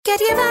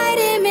Get your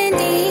vitamin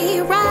D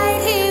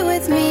right here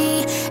with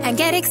me and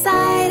get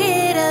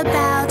excited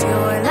about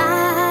your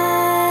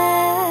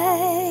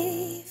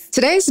life.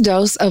 Today's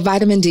dose of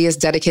vitamin D is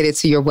dedicated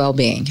to your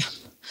well-being.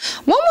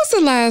 When was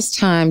the last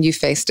time you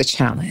faced a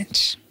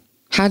challenge?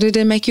 How did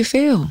it make you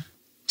feel?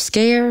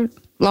 Scared,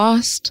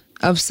 lost,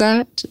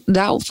 upset,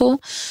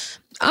 doubtful?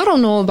 I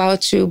don't know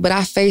about you, but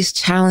I face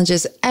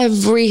challenges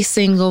every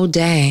single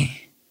day.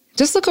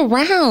 Just look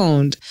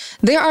around.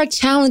 There are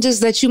challenges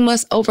that you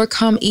must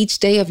overcome each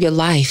day of your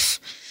life.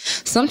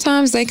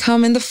 Sometimes they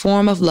come in the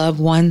form of loved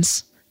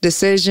ones,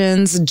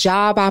 decisions,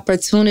 job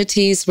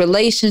opportunities,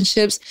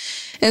 relationships,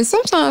 and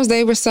sometimes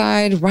they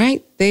reside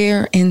right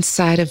there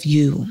inside of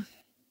you.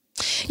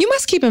 You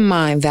must keep in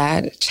mind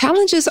that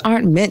challenges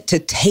aren't meant to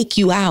take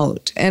you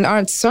out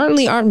and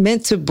certainly aren't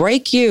meant to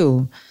break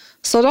you.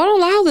 So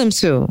don't allow them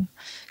to.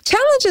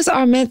 Challenges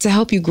are meant to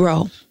help you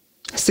grow,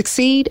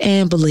 succeed,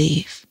 and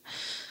believe.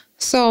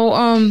 So,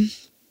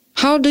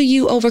 how do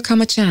you overcome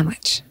a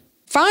challenge?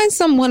 Find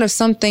someone or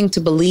something to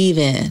believe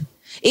in,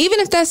 even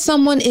if that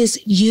someone is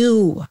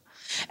you.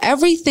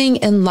 Everything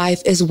in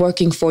life is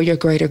working for your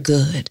greater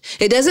good.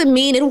 It doesn't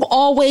mean it will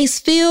always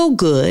feel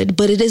good,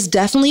 but it is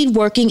definitely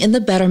working in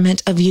the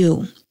betterment of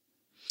you.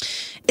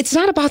 It's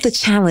not about the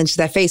challenge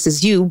that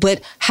faces you,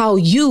 but how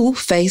you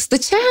face the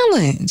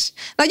challenge.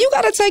 Now, you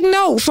got to take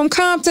note from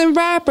Compton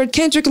rapper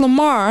Kendrick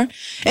Lamar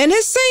and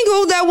his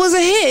single that was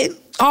a hit.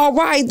 All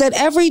right, that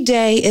every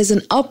day is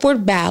an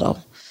upward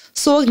battle.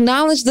 So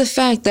acknowledge the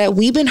fact that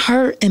we've been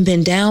hurt and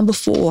been down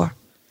before.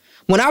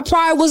 When our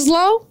pride was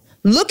low,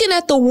 looking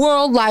at the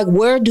world like,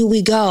 where do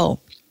we go?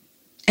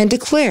 And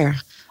declare,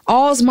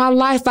 all's my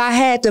life I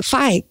had to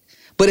fight.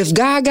 But if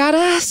God got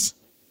us,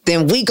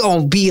 then we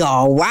gonna be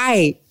all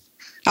right.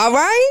 All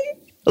right?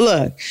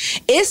 Look,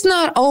 it's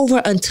not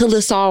over until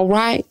it's all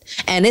right.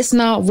 And it's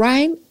not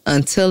right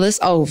until it's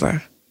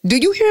over. Do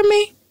you hear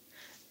me?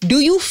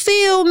 Do you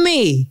feel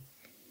me?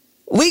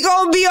 We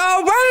gonna be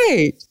all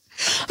right.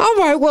 All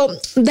right, well,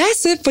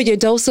 that's it for your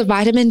dose of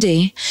vitamin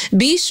D.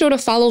 Be sure to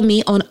follow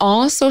me on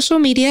all social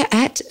media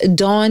at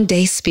Dawn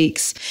Day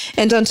Speaks.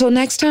 And until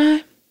next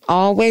time,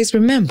 always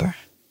remember,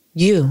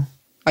 you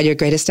are your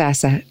greatest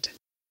asset.